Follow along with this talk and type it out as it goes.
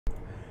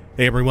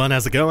Hey everyone,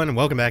 how's it going?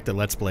 Welcome back to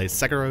Let's Play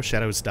Sekiro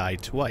Shadows Die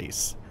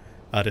Twice.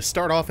 To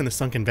start off in the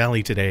Sunken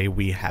Valley today,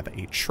 we have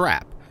a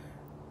trap.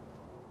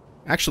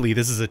 Actually,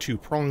 this is a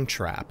two-pronged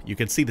trap. You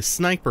can see the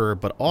sniper,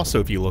 but also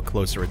if you look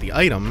closer at the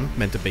item,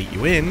 meant to bait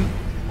you in,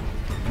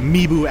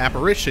 Mibu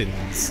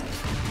apparitions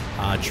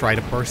try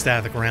to burst out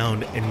of the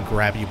ground and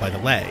grab you by the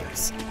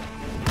legs.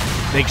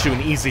 Makes you an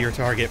easier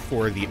target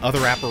for the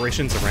other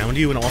apparitions around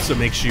you, and also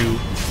makes you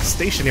a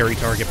stationary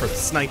target for the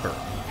sniper.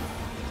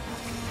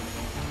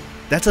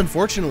 That's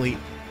unfortunately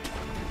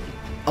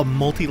a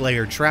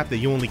multi-layered trap that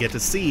you only get to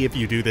see if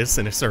you do this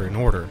in a certain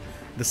order.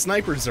 The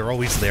snipers are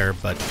always there,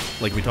 but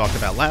like we talked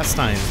about last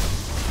time,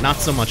 not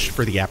so much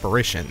for the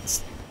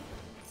apparitions.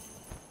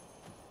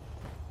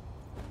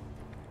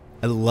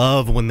 I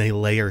love when they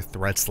layer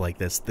threats like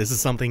this. This is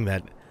something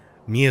that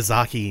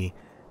Miyazaki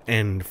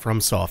and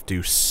FromSoft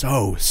do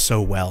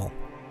so well.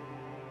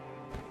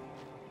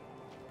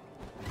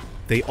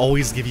 They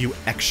always give you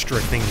extra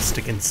things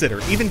to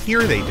consider. Even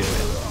here they do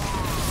it.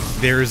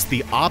 There's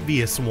the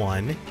obvious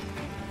one,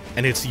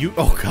 and it's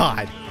oh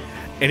god,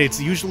 and it's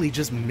usually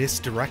just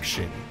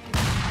misdirection.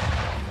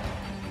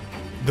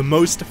 The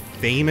most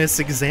famous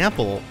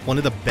example, one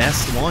of the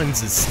best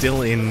ones, is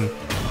still in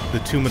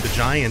the Tomb of the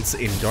Giants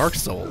in Dark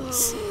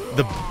Souls.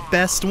 The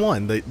best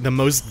one, the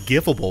most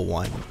gifable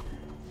one.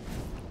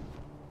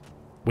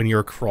 When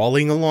you're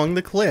crawling along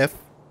the cliff,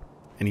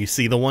 and you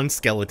see the one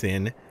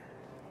skeleton,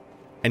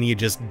 and you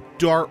just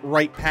dart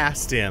right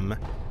past him,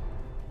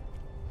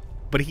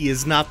 but he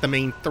is not the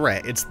main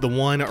threat. It's the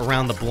one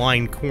around the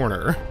blind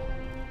corner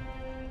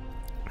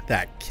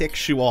that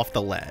kicks you off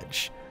the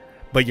ledge.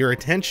 But your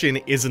attention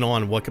isn't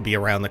on what could be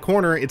around the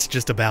corner, it's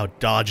just about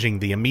dodging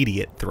the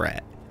immediate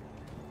threat.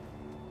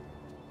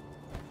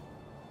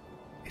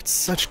 It's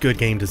such good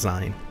game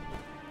design.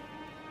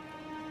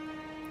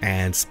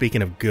 And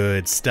speaking of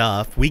good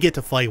stuff, we get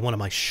to fight one of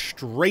my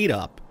straight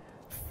up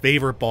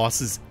favorite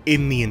bosses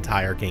in the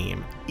entire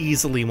game.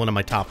 Easily one of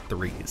my top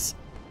 3s.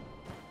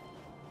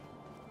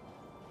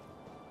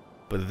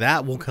 But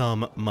that will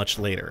come much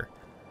later.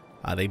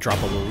 They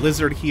drop a little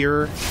lizard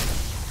here,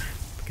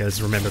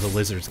 because remember the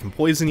lizards can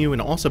poison you,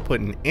 and also put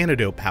an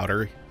antidote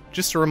powder,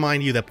 just to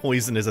remind you that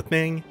poison is a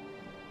thing,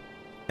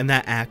 and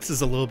that acts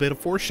as a little bit of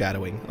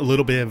foreshadowing, a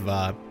little bit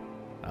of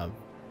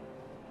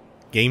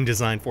game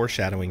design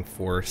foreshadowing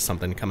for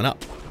something coming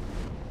up.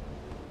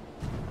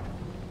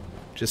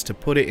 Just to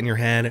put it in your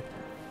head,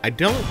 I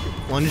don't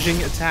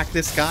plunging attack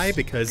this guy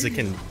because it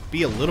can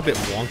be a little bit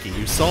wonky.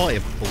 You saw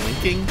it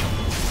blinking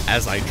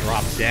as I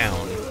dropped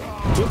down.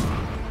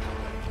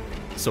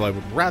 So I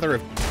would rather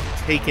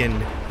have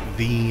taken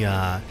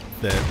the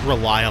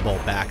reliable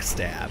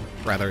backstab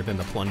rather than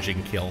the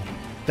plunging kill.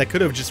 That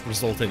could have just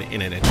resulted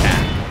in an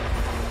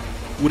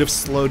attack. Would have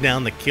slowed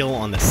down the kill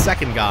on the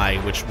second guy,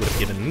 which would have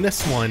given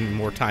this one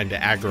more time to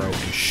aggro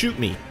and shoot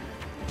me.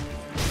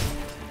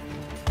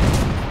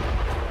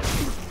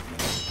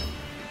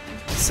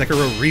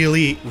 Sekiro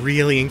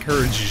really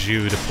encourages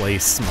you to play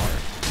smart,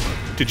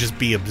 to just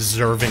be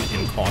observant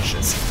and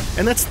cautious.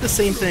 And that's the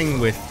same thing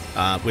with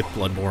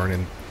Bloodborne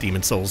and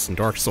Demon Souls and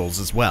Dark Souls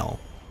as well.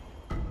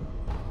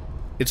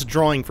 It's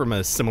drawing from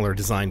a similar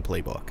design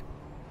playbook.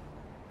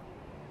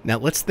 Now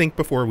let's think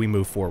before we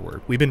move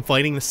forward. We've been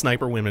fighting the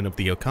sniper women of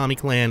the Okami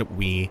clan.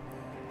 We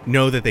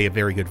know that they have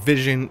very good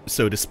vision,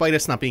 so despite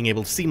us not being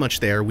able to see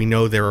much there, we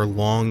know there are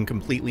long,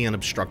 completely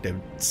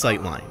unobstructed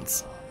sight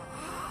lines.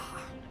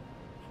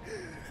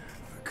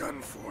 The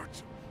gun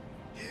fort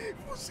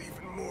was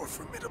even more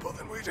formidable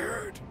than we'd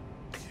heard.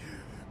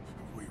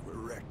 We were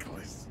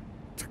reckless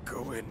to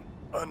go in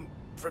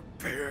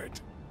unprepared.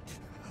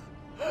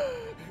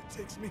 It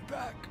takes me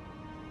back.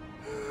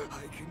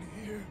 I can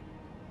hear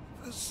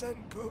the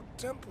Sengoku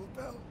temple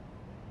bell.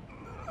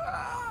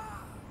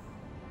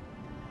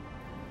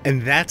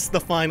 And that's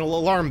the final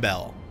alarm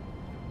bell.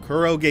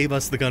 Kuro gave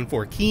us the gun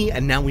fort key,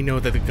 and now we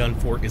know that the gun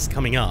fort is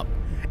coming up.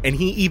 And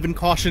he even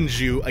cautions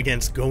you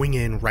against going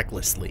in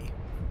recklessly.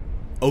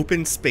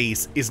 Open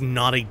space is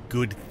not a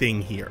good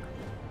thing here,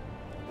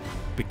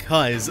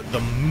 because the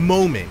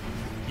moment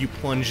you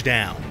plunge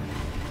down,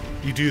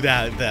 you do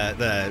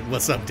the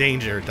what's up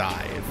danger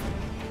dive,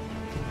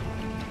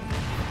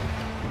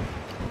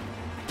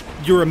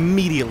 you're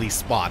immediately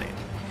spotted.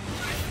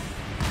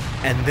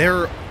 And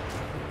there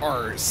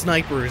are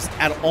snipers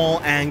at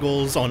all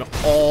angles on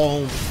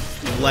all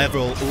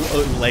levels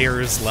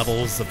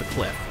of the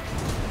cliff.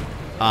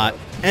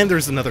 And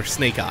there's another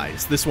Snake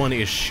Eyes. This one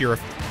is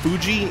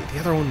Shirafuji. The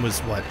other one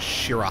was, what,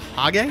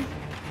 Shirahage?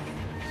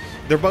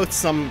 They're both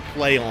some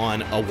play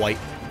on a white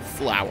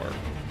flower.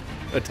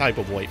 A type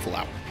of white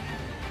flower.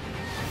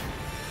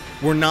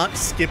 We're not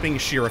skipping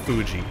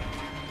Shirafuji.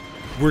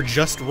 We're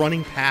just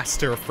running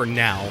past her for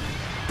now,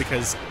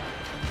 because...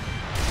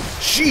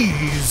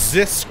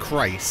 Jesus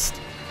Christ!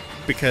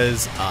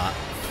 Because,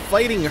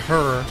 fighting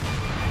her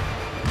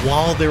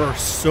while there are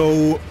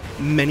so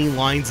many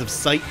lines of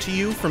sight to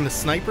you from the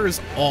snipers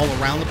all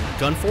around the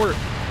gun fort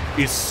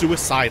is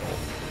suicidal.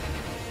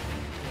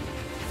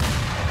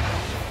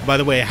 By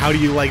the way, how do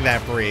you like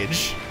that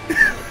bridge?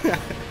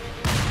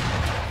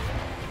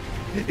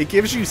 It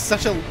gives you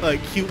such a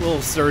cute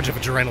little surge of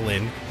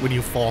adrenaline when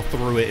you fall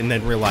through it and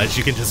then realize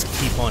you can just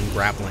keep on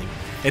grappling.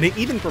 And it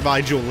even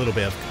provides you a little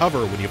bit of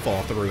cover when you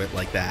fall through it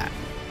like that.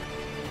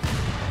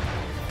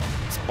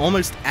 It's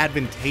almost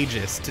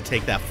advantageous to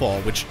take that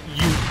fall, which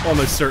you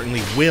almost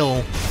certainly will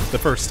the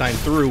first time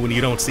through when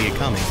you don't see it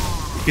coming.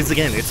 Because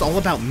again, it's all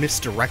about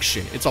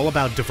misdirection. It's all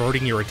about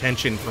diverting your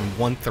attention from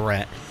one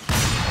threat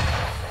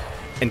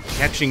and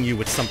catching you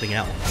with something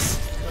else.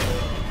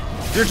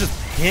 You're just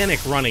panic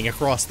running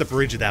across the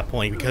bridge at that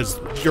point because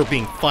you're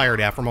being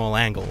fired at from all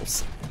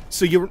angles.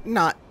 So you're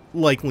not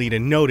likely to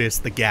notice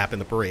the gap in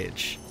the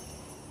bridge.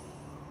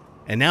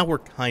 And now we're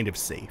kind of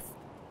safe.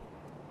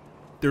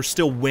 There's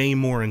still way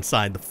more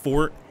inside the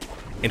fort,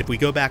 and if we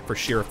go back for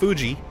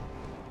Shirafuji,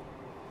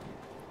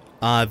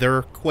 there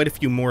are quite a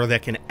few more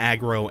that can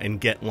aggro and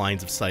get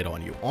lines of sight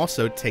on you.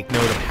 Also, take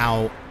note of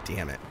how...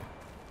 Damn it.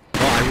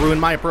 Well, I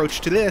ruined my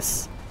approach to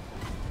this.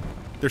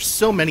 There's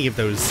so many of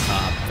those,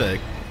 the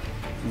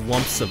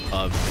lumps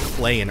of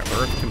clay and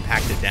earth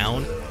compacted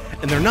down,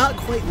 and they're not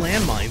quite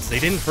landmines. They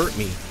didn't hurt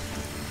me.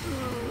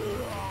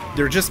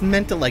 They're just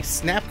meant to, like,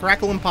 snap,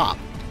 crackle, and pop,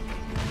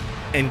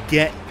 and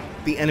get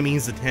the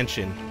enemy's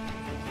attention,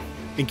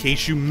 in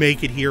case you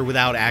make it here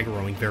without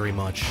aggroing very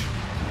much.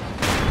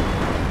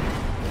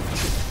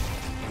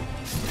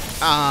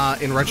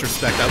 In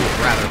retrospect, I would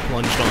rather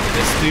plunged onto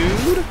this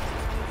dude.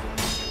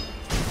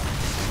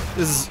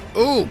 This is...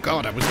 Oh,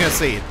 God, I was gonna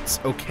say it's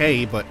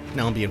okay, but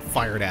now I'm being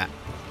fired at.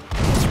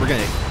 So we're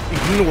gonna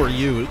ignore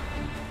you.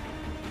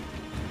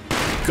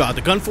 God,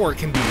 the gun fort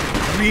can be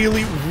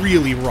really,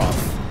 really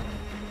rough.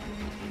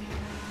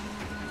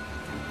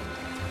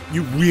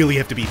 You really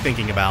have to be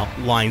thinking about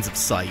lines of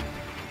sight.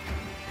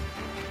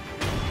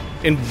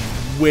 And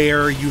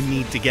where you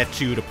need to get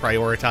to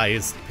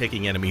prioritize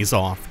picking enemies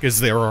off,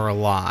 because there are a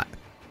lot.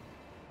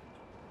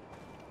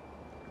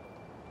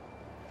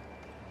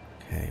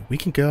 Okay, we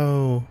can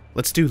go...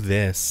 Let's do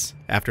this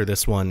after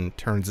this one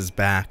turns her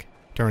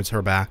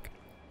back.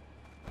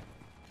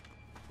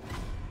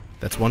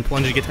 That's one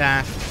plunging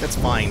attack. That's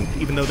fine,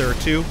 even though there are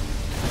two.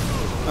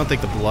 I don't think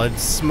the blood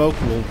smoke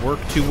will work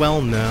too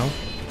well, no.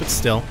 But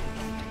still.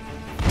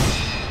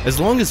 As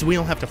long as we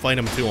don't have to fight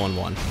him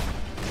 2-on-1.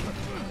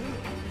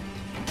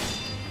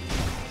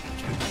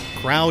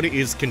 Crowd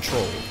is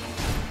controlled.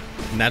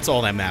 And that's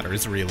all that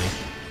matters, really.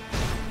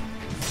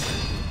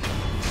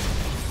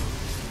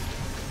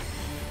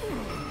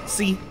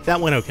 See,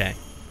 that went okay.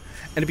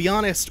 And to be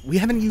honest, we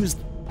haven't used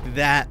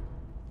that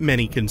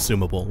many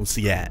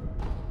consumables yet.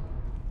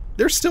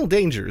 There's still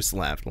dangers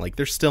left. Like,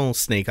 there's still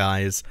snake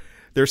eyes.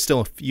 There's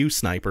still a few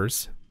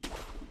snipers.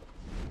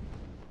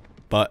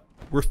 But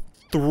we're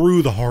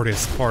through the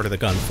hardest part of the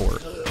gun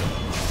fort,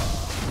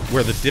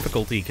 where the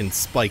difficulty can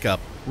spike up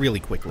really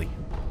quickly.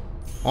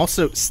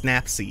 Also,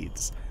 snap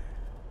seeds.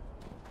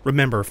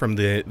 Remember, from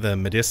the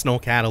medicinal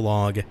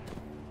catalog,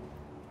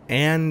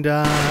 and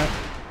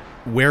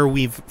where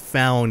we've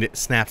found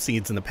snap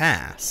seeds in the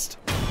past.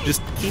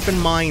 Just keep in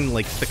mind,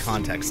 like, the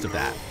context of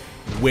that.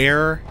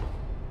 Where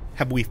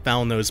have we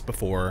found those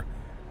before,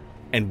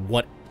 and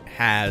what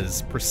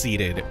has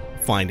preceded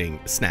finding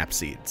snap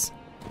seeds?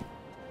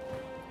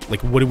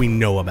 Like, what do we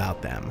know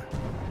about them?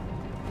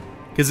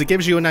 Because it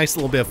gives you a nice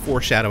little bit of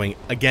foreshadowing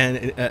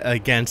again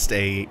against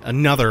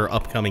another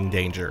upcoming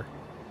danger.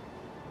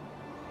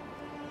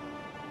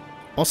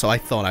 Also, I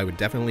thought I would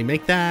definitely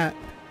make that.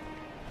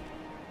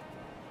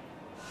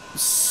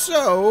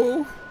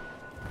 So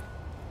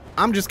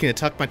I'm just gonna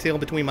tuck my tail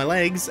between my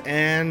legs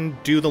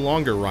and do the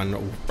longer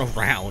run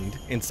around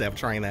instead of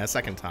trying that a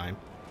second time.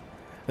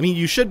 I mean,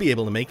 you should be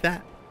able to make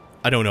that.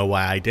 I don't know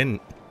why I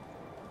didn't.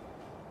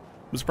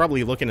 Was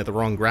probably looking at the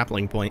wrong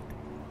grappling point.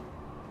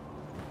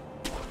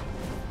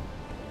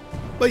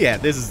 But yeah,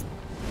 this is,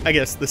 I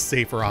guess, the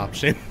safer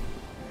option.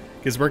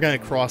 Because we're going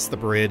to cross the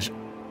bridge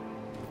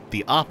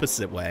the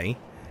opposite way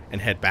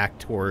and head back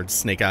towards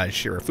Snake Eyes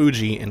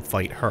Shirafuji and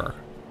fight her.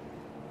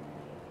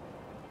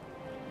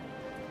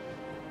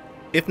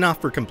 If not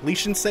for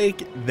completion's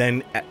sake,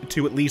 then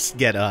to at least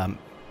get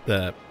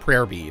the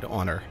prayer bead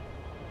on her.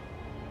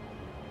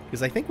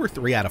 Because I think we're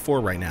 3 out of 4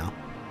 right now.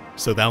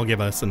 So that'll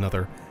give us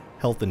another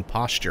health and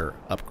posture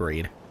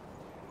upgrade.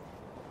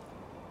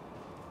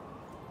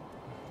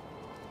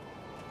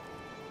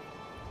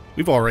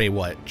 We've already,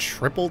 what,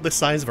 tripled the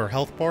size of our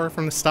health bar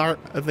from the start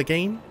of the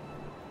game?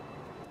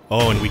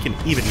 Oh, and we can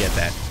even get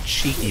that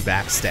cheeky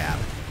backstab.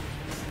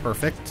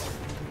 Perfect.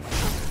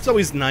 It's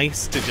always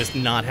nice to just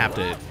not have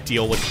to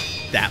deal with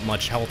that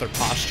much health or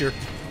posture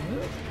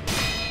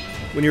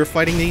when you're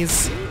fighting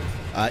these.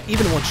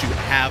 Even once you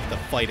have the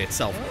fight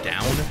itself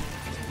down,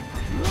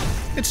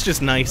 it's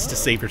just nice to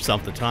save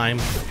yourself the time.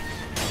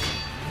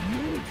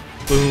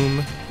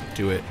 Boom.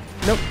 Do it.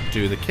 Nope.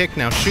 Do the kick.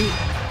 Now shoot.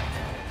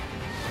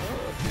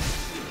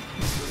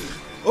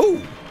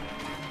 Oh!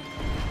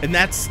 And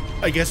that's,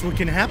 I guess, what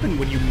can happen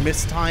when you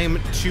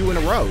mistime 2 in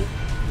a row.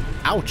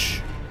 Ouch.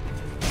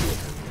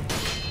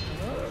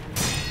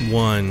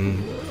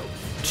 1,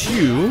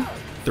 2,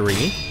 3.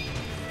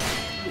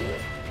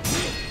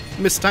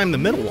 Mistime the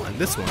middle one.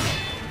 This one.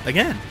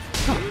 Again.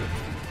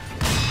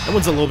 That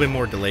one's a little bit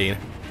more delayed.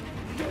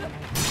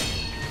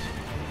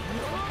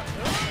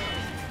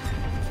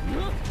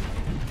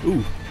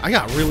 Ooh, I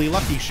got really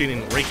lucky she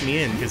didn't rake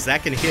me in, because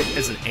that can hit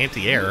as an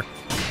anti-air.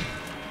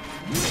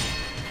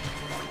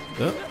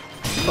 Oh,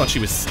 I thought she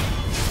was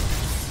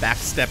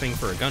backstepping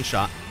for a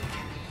gunshot.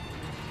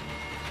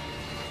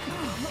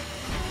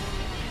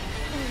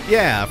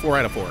 Yeah, 4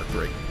 out of 4.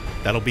 Great.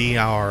 That'll be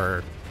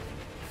our,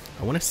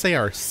 I want to say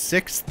our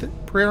 6th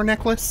prayer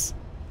necklace.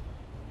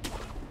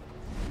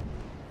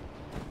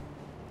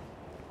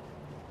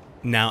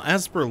 Now,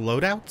 as for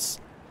loadouts,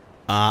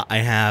 I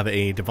have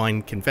a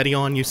Divine Confetti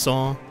on, you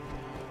saw.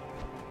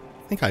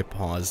 I think I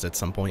paused at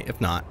some point. If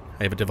not,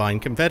 I have a Divine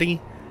Confetti.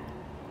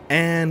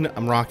 And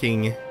I'm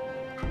rocking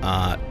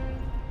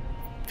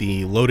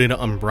the loaded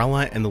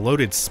umbrella and the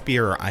loaded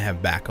spear I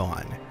have back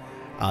on.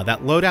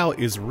 That loadout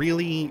is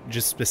really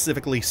just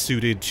specifically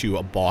suited to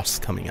a boss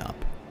coming up.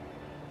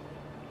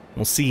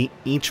 We'll see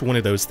each one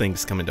of those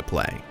things come into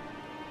play.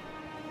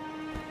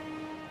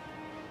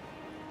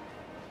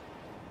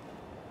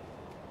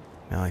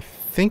 Now I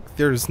think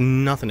there's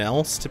nothing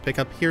else to pick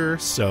up here,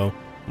 so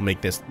we'll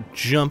make this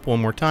jump one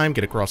more time,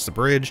 get across the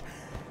bridge,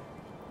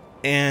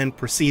 and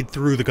proceed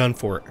through the gun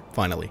fort,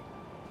 finally.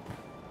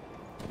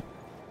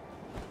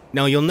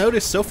 Now you'll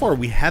notice so far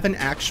we haven't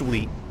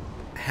actually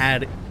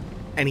had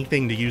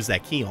anything to use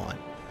that key on.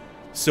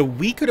 So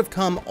we could have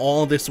come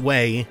all this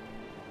way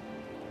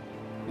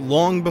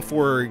long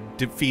before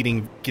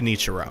defeating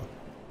Genichiro.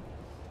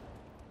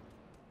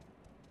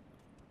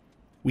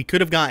 We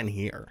could have gotten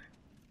here.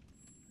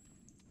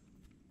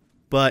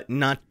 But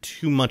not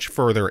too much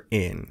further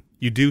in.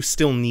 You do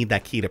still need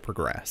that key to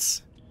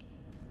progress.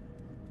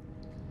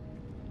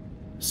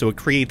 So it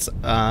creates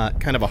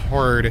kind of a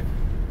hard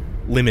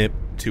limit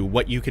to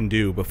what you can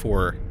do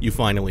before you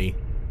finally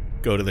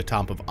go to the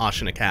top of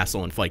Ashina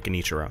Castle and fight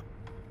Genichiro.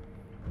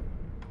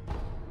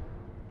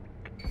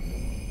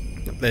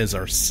 There's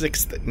our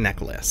 6th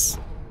necklace.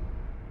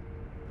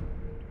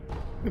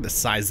 Look at the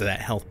size of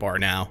that health bar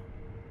now.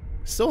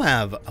 Still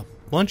have a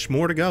bunch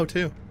more to go,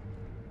 too.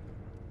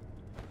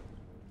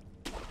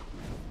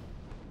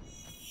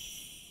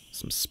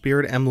 Some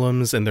spirit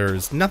emblems, and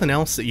there's nothing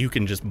else that you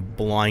can just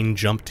blind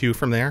jump to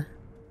from there.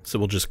 So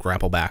we'll just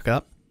grapple back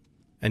up.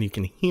 And you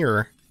can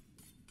hear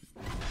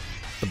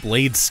the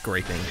blades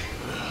scraping.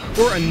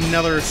 Or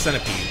another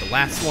centipede. The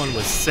last one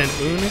was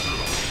Sen-un.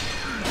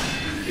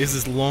 Is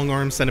this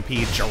long-armed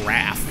centipede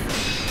giraffe.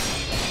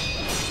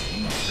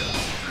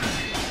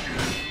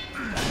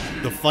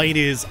 The fight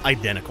is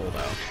identical,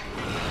 though.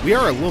 We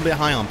are a little bit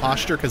high on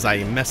posture because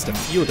I messed a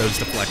few of those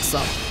to flex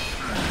up.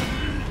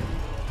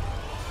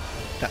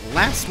 That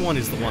last one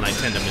is the one I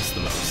tend to miss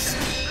the most.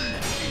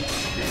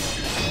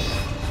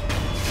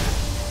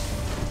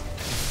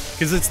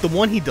 Because it's the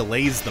one he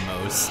delays the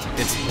most.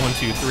 It's 1,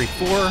 2, 3,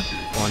 4.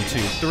 1, 2,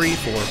 3,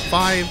 4,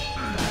 5.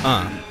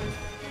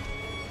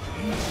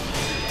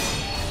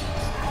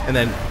 And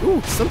then,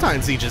 ooh,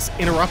 sometimes he just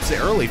interrupts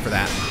it early for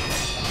that.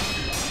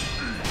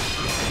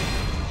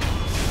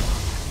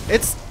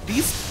 It's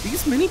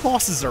these mini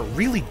bosses are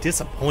really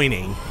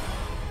disappointing,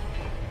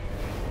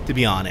 to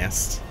be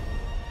honest.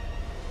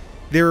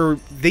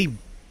 They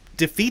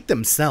defeat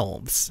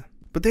themselves,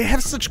 but they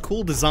have such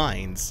cool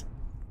designs.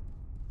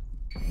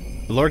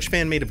 A large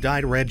fan made of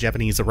dyed red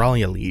Japanese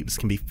Aralia leaves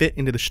can be fit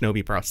into the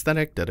shinobi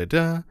prosthetic,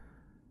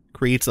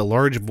 creates a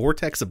large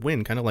vortex of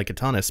wind, kind of like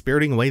katana,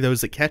 spiriting away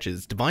those it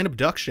catches. Divine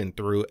abduction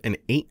through an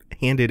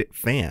 8-handed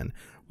fan.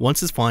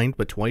 Once is fine,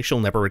 but twice shall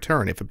never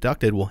return. If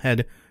abducted, will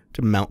head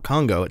to Mount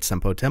Kongo at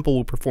Senpo Temple,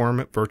 will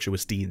perform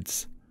virtuous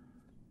deeds.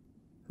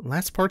 The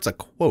last part's a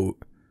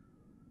quote.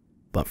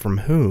 But from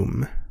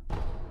whom?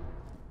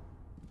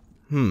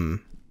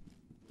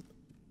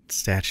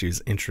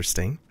 Statue's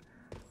interesting.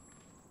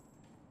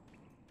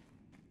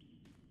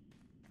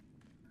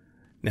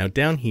 Now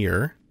down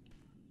here,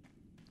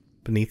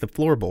 beneath the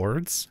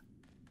floorboards,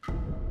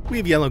 we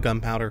have yellow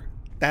gunpowder.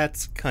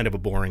 That's kind of a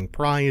boring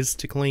prize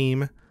to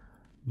claim,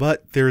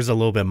 but there's a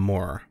little bit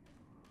more.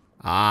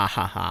 Ah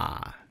ha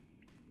ha.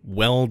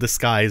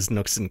 Well-disguised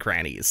nooks and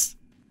crannies.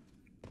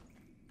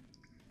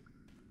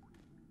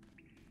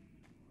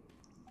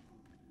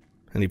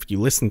 And if you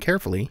listen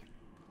carefully,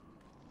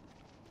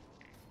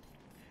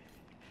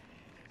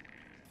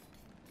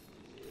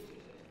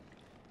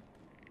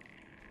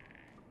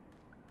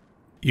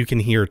 you can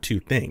hear two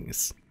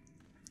things.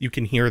 You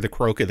can hear the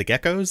croak of the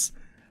geckos,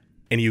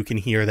 and you can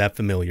hear that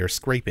familiar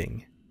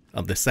scraping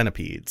of the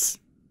centipedes.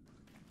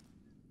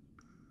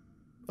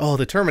 Oh,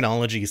 the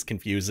terminology is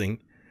confusing.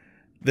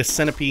 The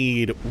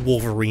centipede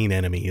Wolverine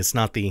enemy is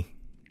not the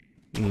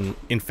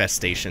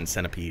infestation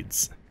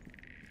centipedes.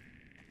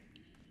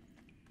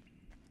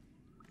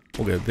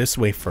 We'll go this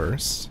way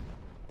first.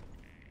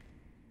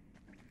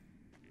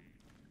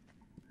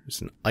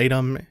 There's an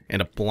item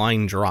and a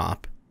blind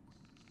drop.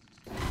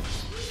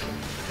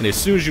 And as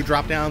soon as you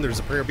drop down, there's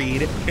a prayer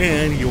bead,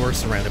 and you're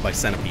surrounded by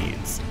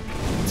centipedes.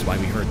 That's why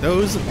we heard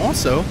those.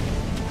 Also,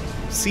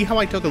 see how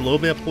I took a little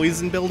bit of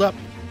poison buildup?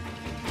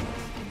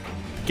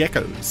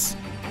 Geckos.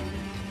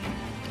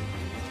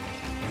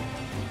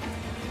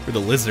 Or the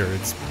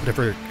lizards,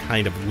 whatever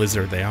kind of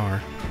lizard they are.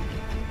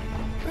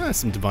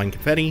 Some divine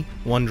confetti,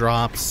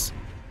 1-drops,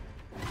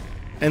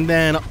 and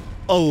then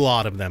a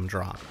lot of them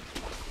drop.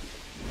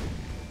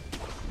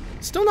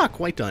 Still not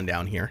quite done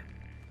down here.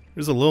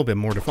 There's a little bit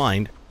more to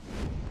find.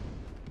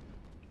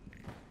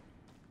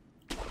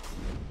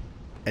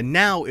 And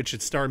now it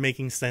should start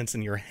making sense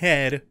in your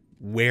head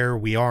where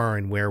we are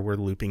and where we're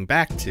looping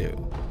back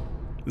to.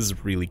 This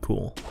is really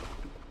cool.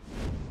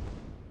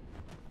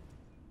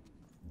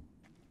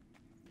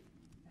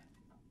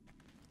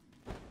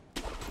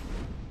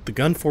 The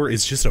gun fort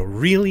is just a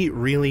really,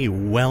 really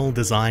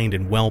well-designed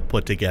and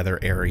well-put-together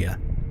area.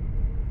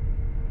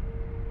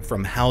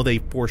 From how they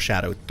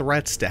foreshadow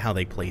threats to how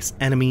they place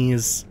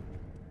enemies,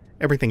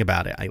 everything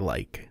about it I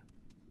like.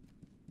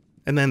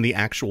 And then the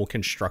actual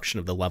construction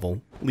of the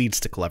level leads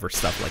to clever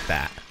stuff like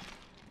that.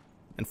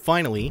 And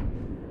finally,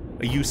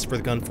 a use for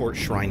the gun fort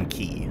shrine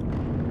key,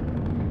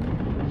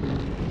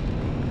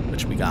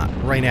 which we got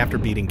right after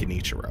beating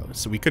Genichiro,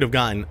 so we could have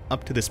gotten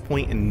up to this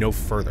point and no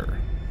further.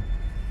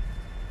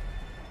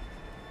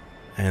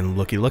 And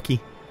looky looky,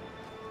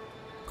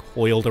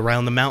 coiled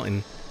around the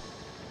mountain.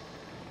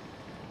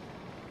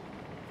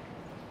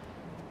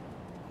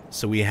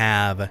 So we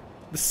have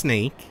the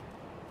snake,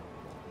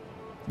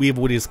 we have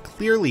what is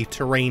clearly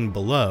terrain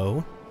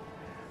below,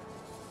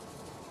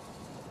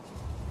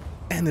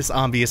 and this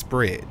obvious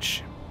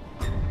bridge,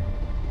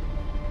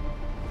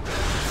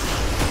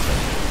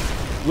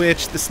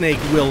 which the snake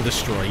will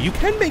destroy. You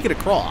can make it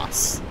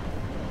across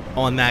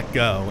on that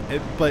go,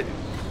 but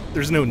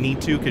there's no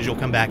need to because you'll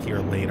come back here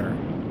later.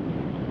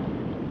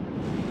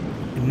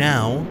 And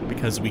now,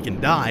 because we can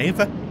dive,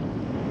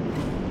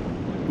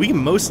 we can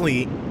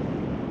mostly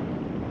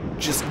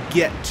just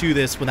get to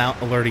this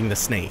without alerting the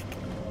snake.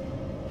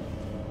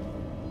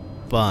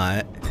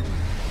 But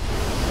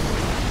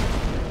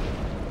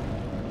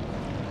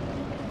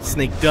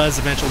snake does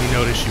eventually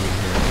notice you in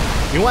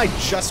here. You know what I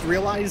just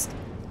realized?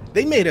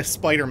 They made a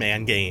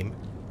Spider-Man game.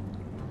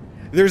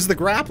 There's the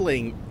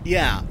grappling,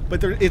 yeah,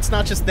 but it's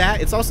not just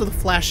that, it's also the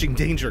flashing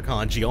danger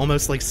kanji,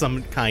 almost like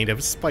some kind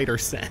of spider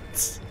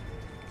sense.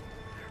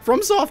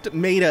 FromSoft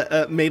made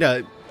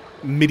a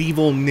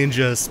medieval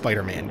ninja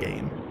Spider-Man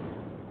game.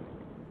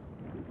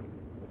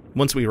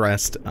 Once we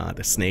rest,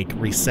 the snake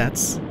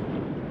resets,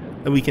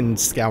 and we can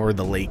scour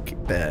the lake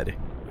bed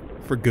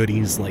for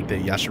goodies like the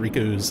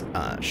Yashiriko's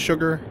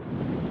sugar.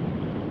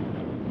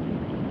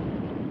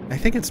 I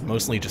think it's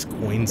mostly just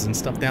coins and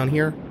stuff down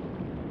here,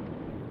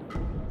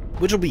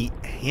 which will be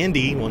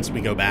handy once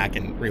we go back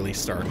and really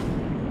start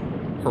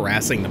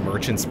harassing the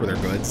merchants for their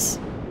goods.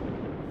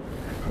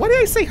 Why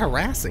did I say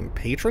harassing?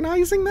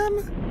 Patronizing them?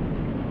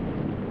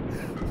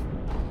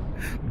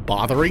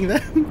 Bothering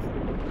them?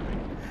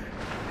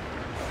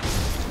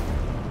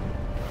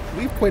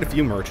 We have quite a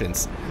few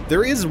merchants.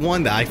 There is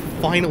one that I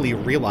finally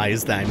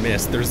realized that I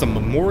missed. There's a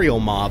memorial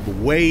mob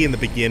way in the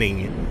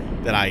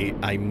beginning that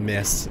I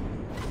missed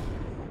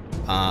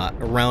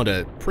around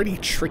a pretty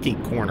tricky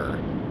corner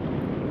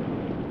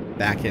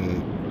back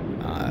in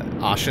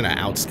Ashina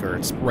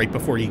outskirts, right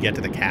before you get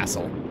to the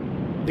castle.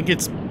 I think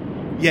it's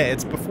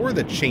before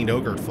the Chained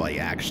Ogre fight,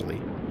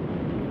 actually.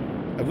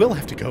 I will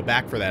have to go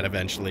back for that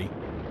eventually.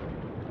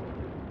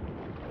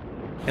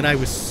 And I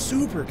was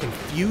super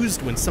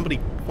confused when somebody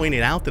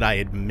pointed out that I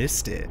had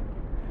missed it.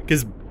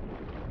 Because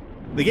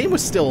the game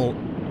was still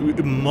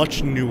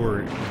much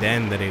newer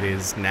then than it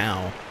is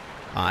now.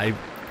 I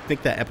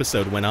think that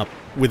episode went up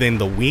within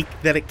the week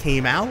that it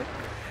came out.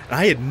 And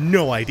I had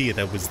no idea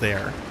that was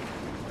there.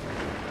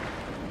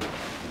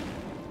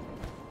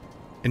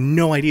 And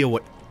no idea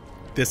what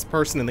this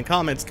person in the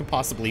comments could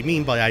possibly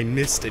mean by I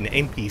missed an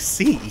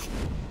NPC.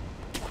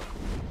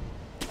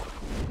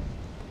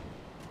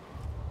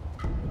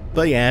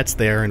 But yeah, it's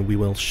there and we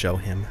will show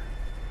him.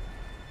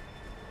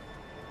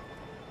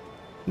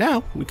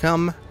 Now, we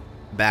come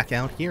back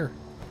out here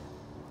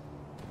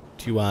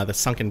to the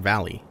Sunken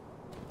Valley.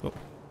 Oh,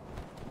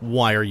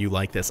 why are you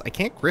like this? I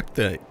can't grip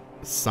the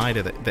side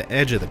of the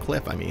edge of the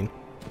cliff, I mean.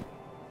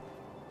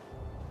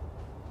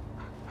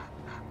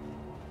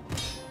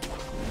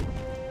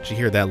 Did you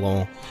hear that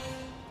little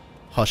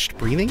hushed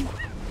breathing?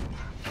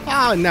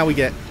 Ah, and now we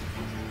get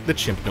the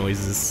chimp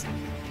noises.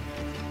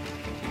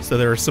 So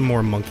there are some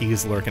more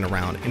monkeys lurking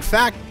around. In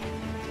fact,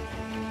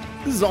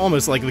 this is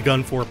almost like the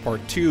Gun Fort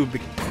Part 2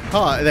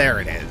 because... there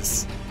it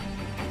is.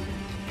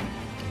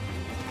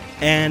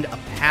 And a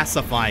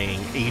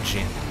pacifying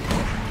agent.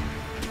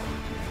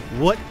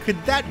 What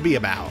could that be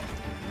about?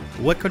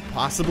 What could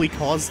possibly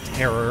cause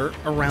terror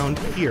around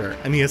here?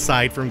 I mean,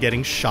 aside from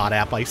getting shot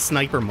at by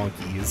sniper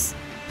monkeys.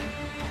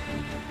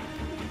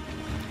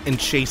 And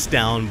chased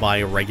down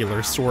by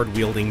regular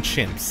sword-wielding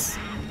chimps.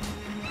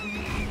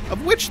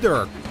 Of which there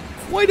are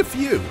quite a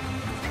few.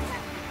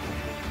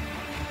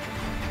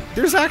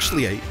 There's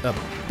actually a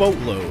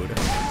boatload.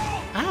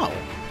 Ow.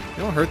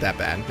 They don't hurt that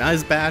bad. Not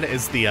as bad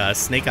as the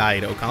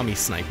snake-eyed Okami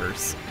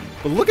snipers.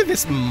 But look at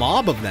this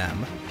mob of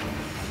them.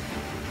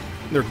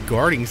 They're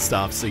guarding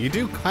stuff, so you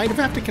do kind of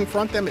have to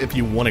confront them if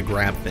you want to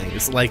grab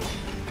things. Like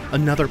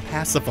another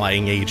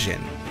pacifying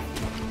agent.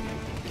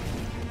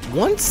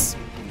 once,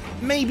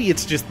 maybe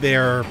it's just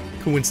there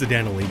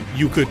coincidentally,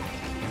 you could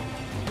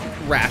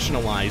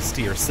rationalize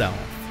to yourself.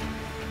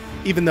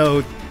 Even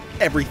though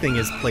everything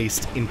is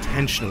placed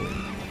intentionally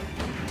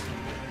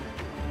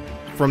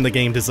from the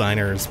game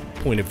designer's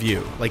point of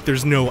view. Like,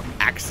 there's no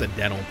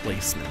accidental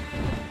placement.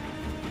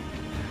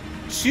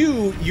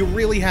 2, you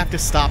really have to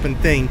stop and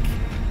think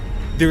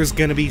there's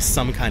gonna be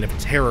some kind of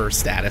terror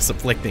status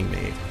afflicting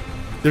me.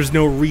 There's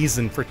no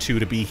reason for 2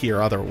 to be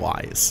here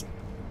otherwise.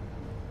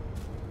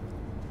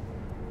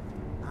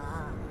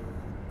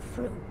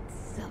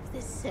 Fruits of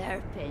the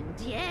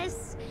serpent,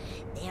 yes.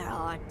 There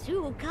are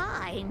 2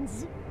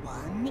 kinds.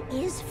 One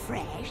is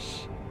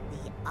fresh,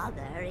 the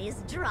other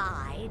is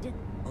dried.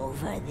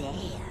 Over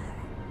there.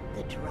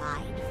 The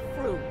dried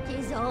fruit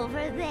is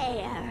over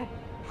there.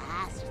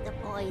 Past the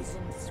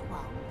poison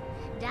swamp.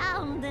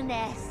 Down the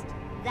nest.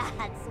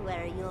 That's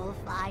where you'll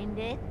find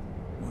it.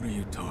 What are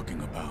you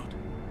talking about?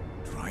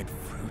 Dried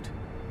fruit?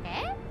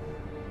 Eh?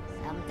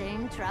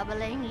 Something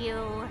troubling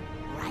you?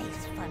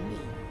 Rice for me.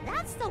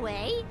 That's the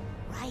way.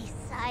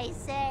 Rice, I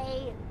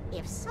say.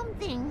 If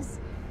something's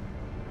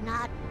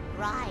not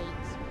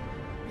right,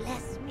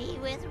 bless me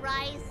with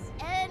rice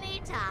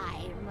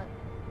anytime.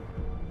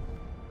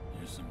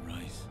 Here's some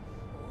rice.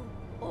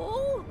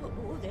 Oh,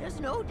 there's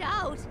no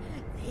doubt.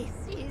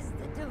 This is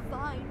the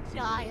divine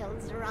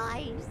child's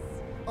rice.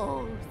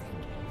 Oh,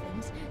 thank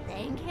heavens,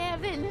 thank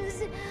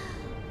heavens.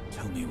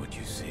 Tell me what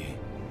you see.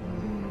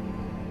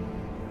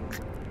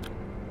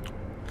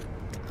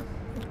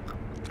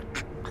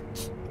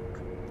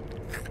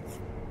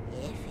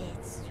 If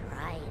it's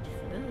dried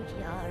fruit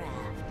you're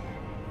after,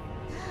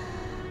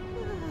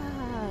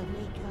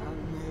 become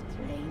the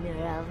trainer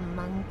of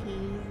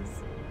monkeys.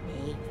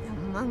 Make the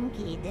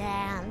monkey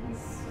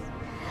dance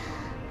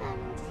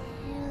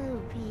until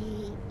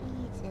be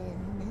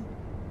eaten.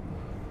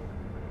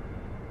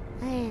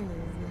 I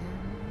love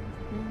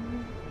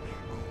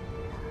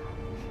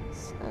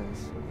so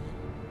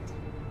sweet.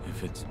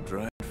 If it's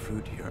dried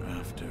fruit you're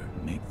after,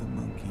 make the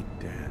monkey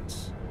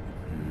dance.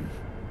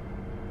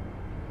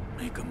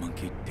 Make a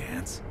monkey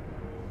dance?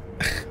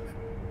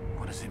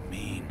 What does it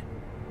mean?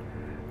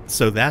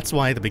 So that's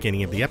why at the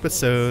beginning of the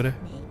episode,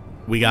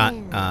 we got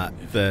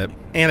the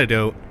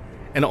antidote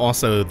and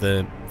also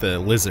the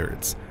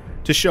lizards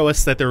to show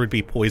us that there would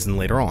be poison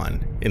later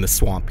on in the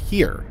swamp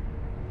here,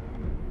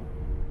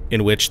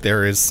 in which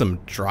there is some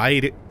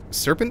dried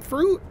serpent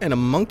fruit and a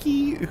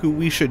monkey who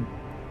we should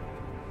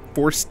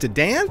force to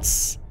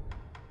dance.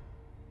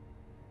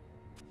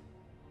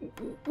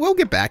 We'll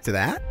get back to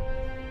that.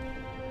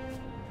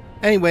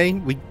 Anyway,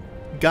 we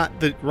got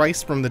the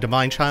rice from the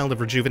Divine Child of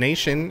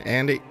Rejuvenation,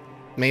 and it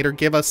made her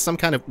give us some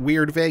kind of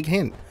weird, vague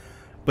hint.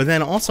 But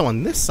then also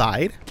on this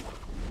side,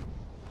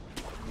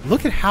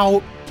 look at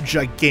how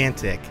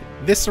gigantic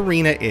this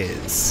arena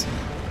is.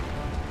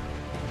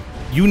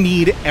 You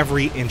need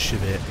every inch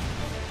of it.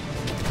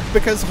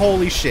 Because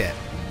holy shit.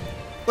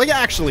 Like,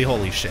 actually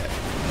holy shit.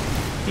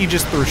 He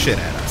just threw shit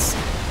at us.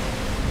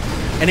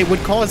 And it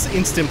would cause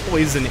instant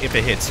poison if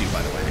it hits you,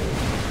 by the way.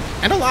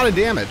 And a lot of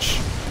damage.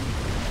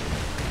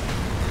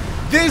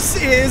 This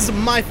is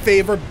my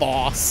favorite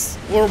boss,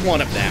 or one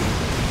of them.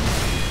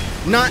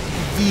 Not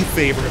the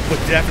favorite, but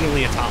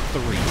definitely a top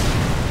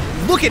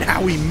 3. Look at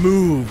how he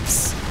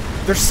moves.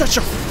 There's such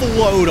a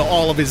flow to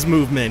all of his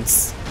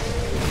movements.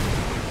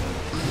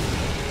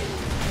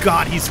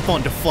 God, he's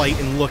fun to fight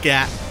and look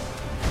at.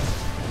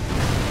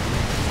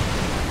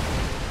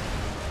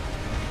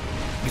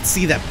 You can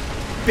see that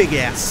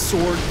big-ass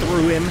sword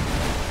through him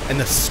and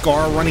the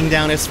scar running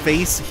down his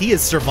face. He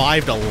has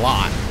survived a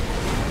lot.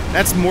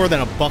 That's more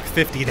than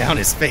 $150 down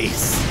his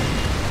face.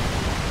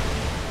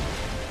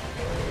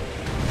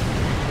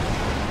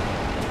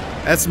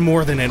 That's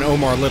more than an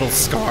Omar Little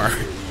scar.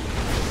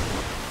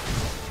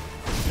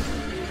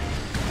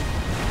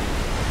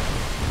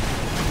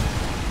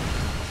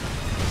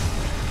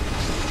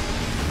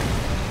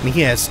 And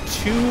he has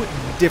 2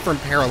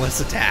 different perilous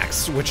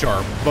attacks, which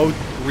are both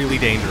really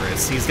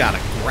dangerous. He's got a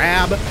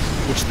grab,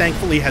 which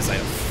thankfully has a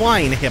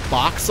fine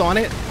hitbox on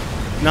it.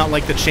 Not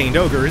like the Chained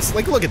Ogres.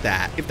 Like, look at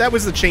that. If that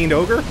was the Chained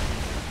Ogre,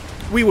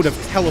 we would have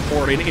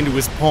teleported into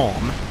his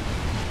palm.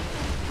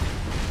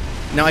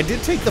 Now, I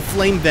did take the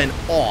Flame Vent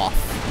off.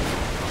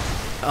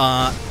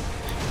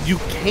 You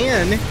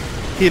can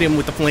hit him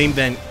with the Flame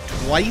Vent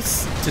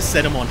twice to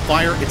set him on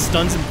fire. It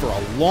stuns him for a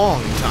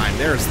long time.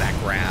 There's that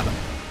grab.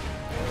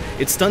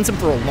 It stuns him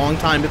for a long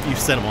time if you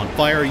set him on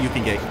fire. You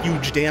can get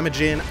huge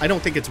damage in. I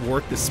don't think it's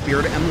worth the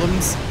Spirit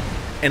Emblems,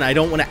 and I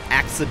don't want to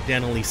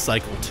accidentally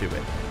cycle to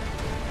it.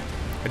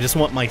 I just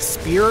want my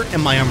spear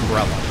and my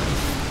umbrella.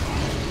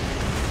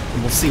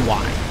 And we'll see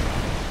why.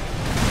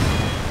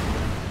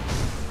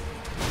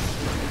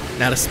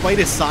 Now, despite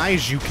his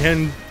size, you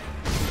can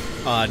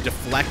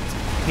deflect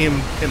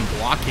him and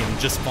block him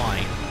just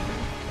fine.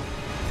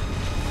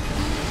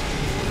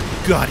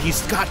 God,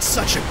 he's got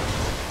such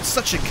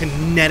a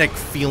kinetic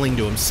feeling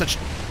to him, such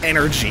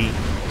energy.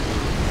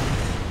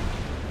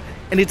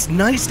 And it's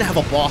nice to have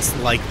a boss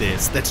like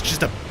this that's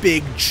just a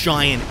big,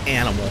 giant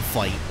animal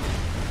fight.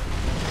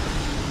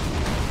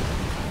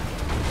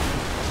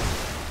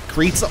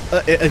 creates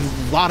a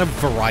lot of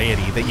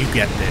variety that you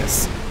get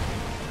this.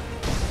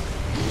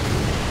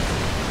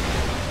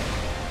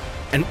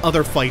 And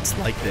other fights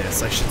like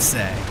this, I should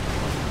say.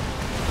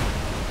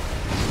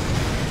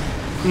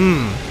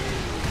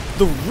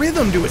 The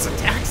rhythm to his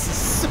attacks is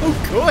so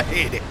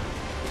good!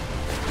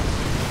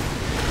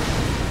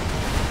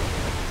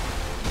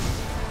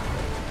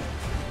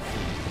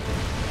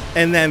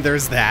 And then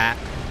there's that.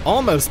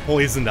 Almost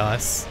poisoned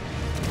us.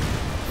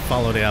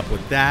 Followed it up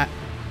with that.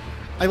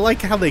 I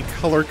like how they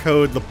color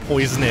code the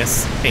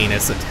poisonous,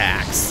 heinous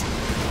attacks.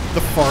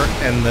 The fart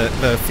and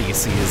the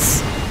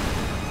feces.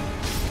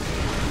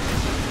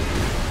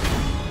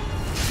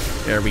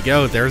 There we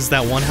go, there's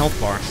that one health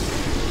bar.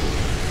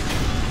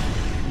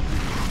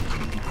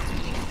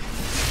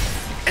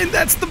 And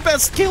that's the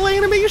best kill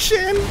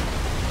animation!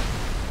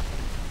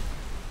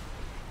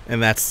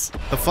 And that's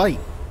the fight.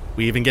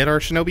 We even get our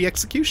shinobi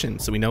execution,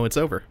 so we know it's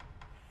over.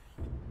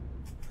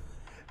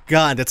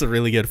 God, that's a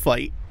really good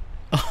fight.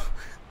 Oh,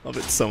 love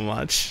it so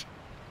much.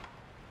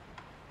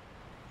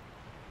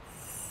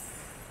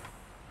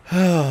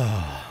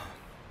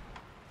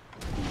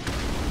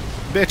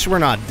 Bitch, we're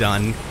not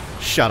done.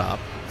 Shut up.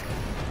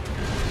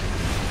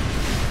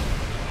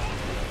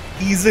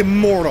 He's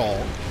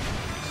immortal.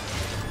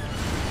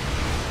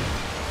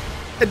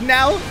 And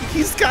now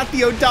he's got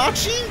the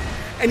Odachi,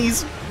 and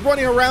he's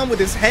running around with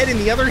his head in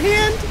the other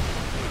hand.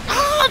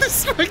 Ah,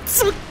 this fight's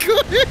so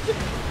good.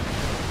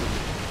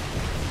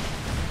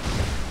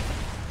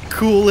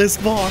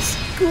 Coolest boss.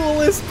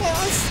 Coolest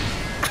boss.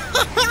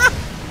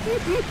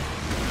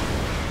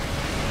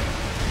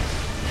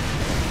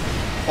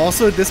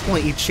 Also, at this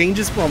point, he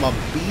changes from a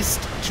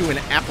beast to an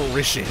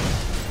apparition.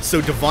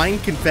 So divine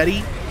confetti.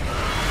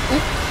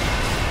 Oop.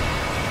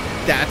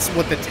 That's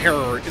what the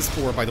terror is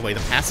for, by the way. The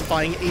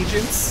pacifying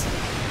agents.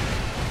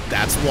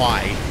 That's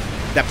why.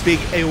 That big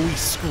AoE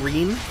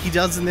scream he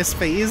does in this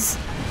phase,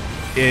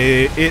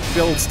 it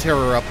builds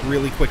terror up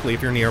really quickly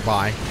if you're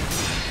nearby.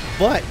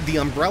 But the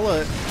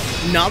umbrella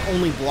not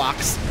only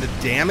blocks the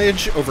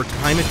damage over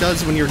time it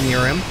does when you're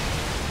near him,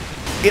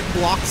 it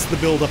blocks the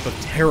buildup of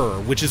terror,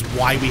 which is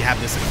why we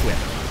have this equipped.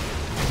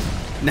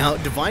 Now,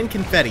 Divine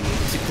Confetti,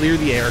 to clear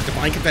the air,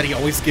 Divine Confetti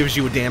always gives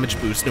you a damage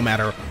boost no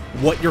matter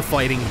what you're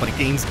fighting, but it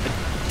gains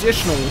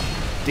additional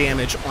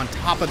damage on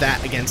top of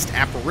that against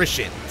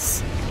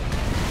apparitions.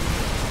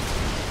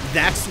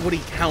 That's what he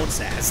counts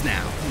as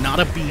now, not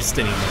a beast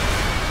anymore.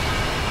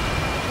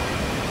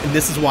 And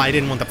this is why I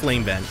didn't want the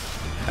Flame Vent.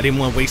 I didn't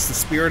want to waste the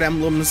Spirit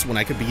Emblems when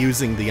I could be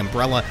using the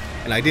Umbrella,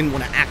 and I didn't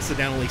want to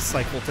accidentally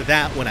cycle to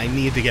that when I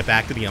needed to get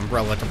back to the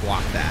Umbrella to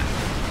block that.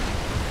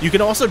 You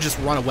can also just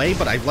run away,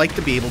 but I like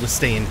to be able to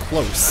stay in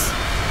close.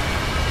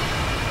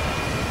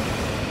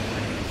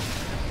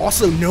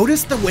 Also,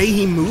 notice the way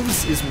he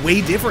moves is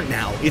way different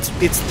now. It's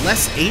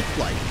less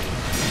ape-like.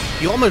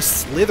 He almost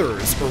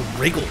slithers or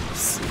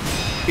wriggles.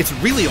 It's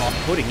really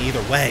off-putting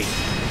either way.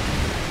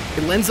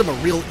 It lends him a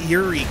real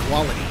eerie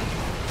quality.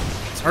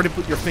 It's hard to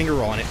put your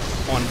finger on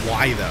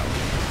why, though.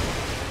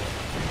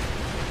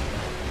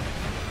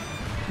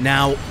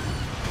 Now,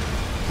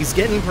 he's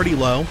getting pretty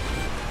low.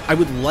 I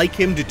would like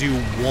him to do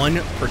one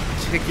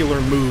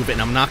particular move,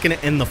 and I'm not going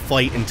to end the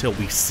fight until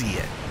we see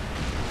it.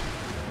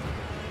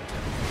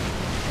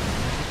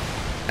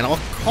 And I'll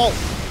call...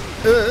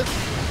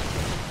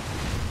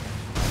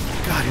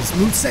 God, his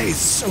moveset is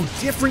so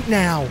different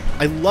now.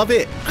 I love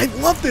it. I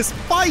love this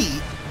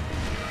fight.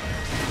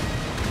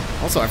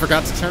 Also, I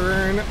forgot to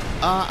turn...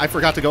 I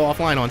forgot to go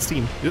offline on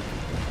Steam. Yep.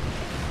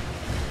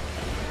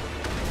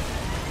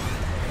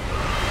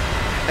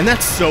 And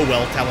that's so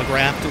well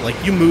telegraphed.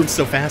 Like, you move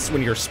so fast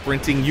when you're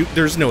sprinting,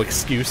 there's no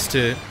excuse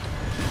to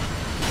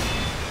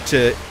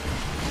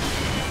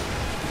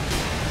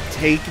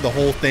take the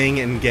whole thing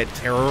and get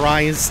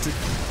terrorized.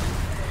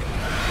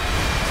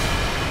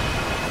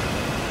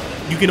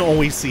 You can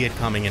always see it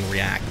coming and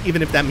react,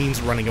 even if that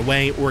means running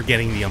away or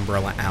getting the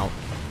umbrella out.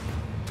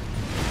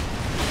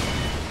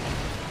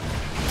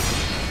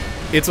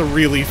 It's a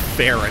really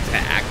fair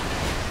attack.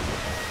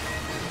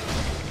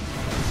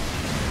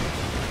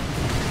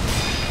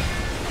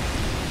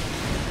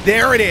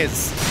 There it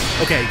is!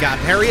 Okay, got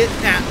parry it.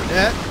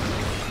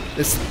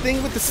 This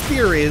thing with the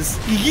spear is...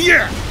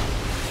 Yeah!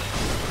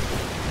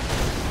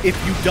 If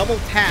you double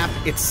tap,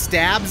 it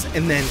stabs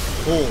and then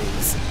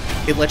pulls.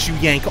 It lets you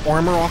yank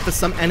armor off of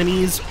some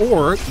enemies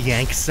or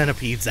yank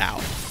centipedes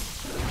out.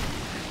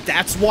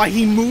 That's why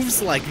he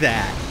moves like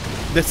that.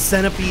 The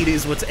centipede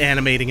is what's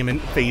animating him in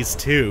phase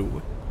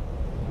 2.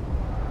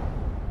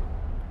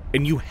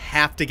 And you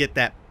have to get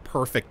that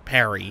perfect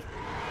parry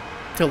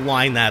to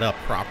line that up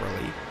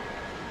properly.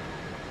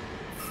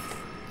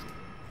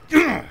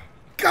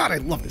 God, I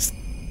love this.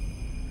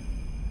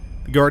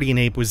 The guardian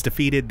ape was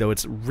defeated, though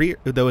its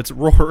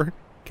roar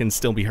can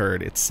still be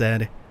heard. It's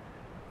said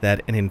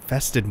that an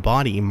infested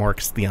body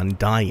marks the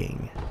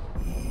undying.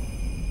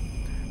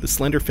 The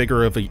slender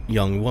figure of a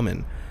young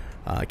woman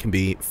can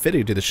be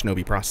fitted to the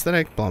shinobi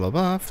prosthetic, blah blah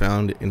blah,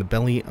 found in the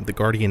belly of the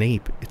guardian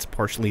ape. It's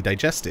partially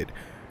digested.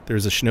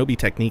 There's a shinobi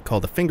technique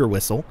called the finger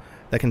whistle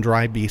that can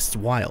drive beasts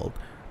wild.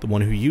 The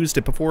one who used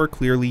it before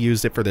clearly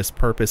used it for this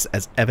purpose,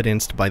 as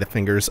evidenced by the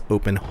finger's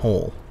open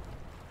hole.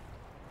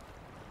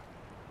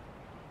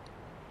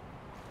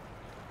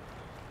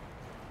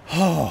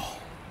 Oh.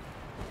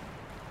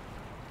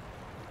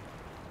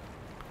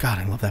 God,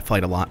 I love that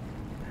fight a lot.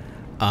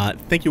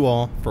 Thank you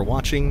all for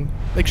watching.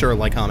 Make sure to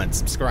like, comment,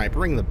 subscribe,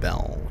 ring the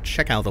bell.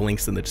 Check out the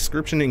links in the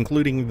description,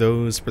 including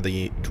those for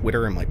the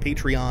Twitter and my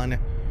Patreon.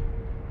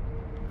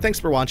 Thanks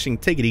for watching.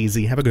 Take it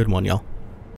easy. Have a good one, y'all.